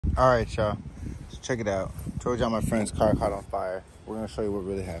All right, y'all. So check it out. Told y'all my friend's car caught on fire. We're gonna show you what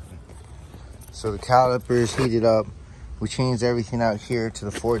really happened. So the calipers heated up. We changed everything out here to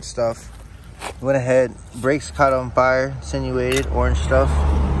the Ford stuff. Went ahead, brakes caught on fire, insinuated, orange stuff.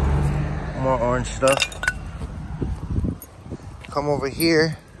 More orange stuff. Come over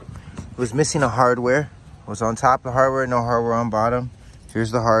here. It was missing a hardware. It was on top of the hardware, no hardware on bottom.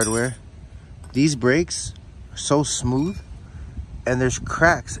 Here's the hardware. These brakes are so smooth and there's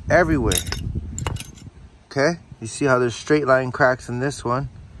cracks everywhere. Okay, you see how there's straight line cracks in this one.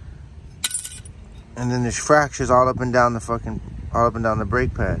 And then there's fractures all up and down the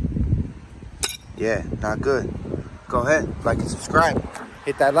brake pad. Yeah, not good. Go ahead, like and subscribe.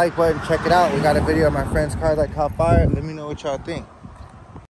 Hit that like button, check it out. We got a video of my friend's car that caught fire. Let me know what y'all think.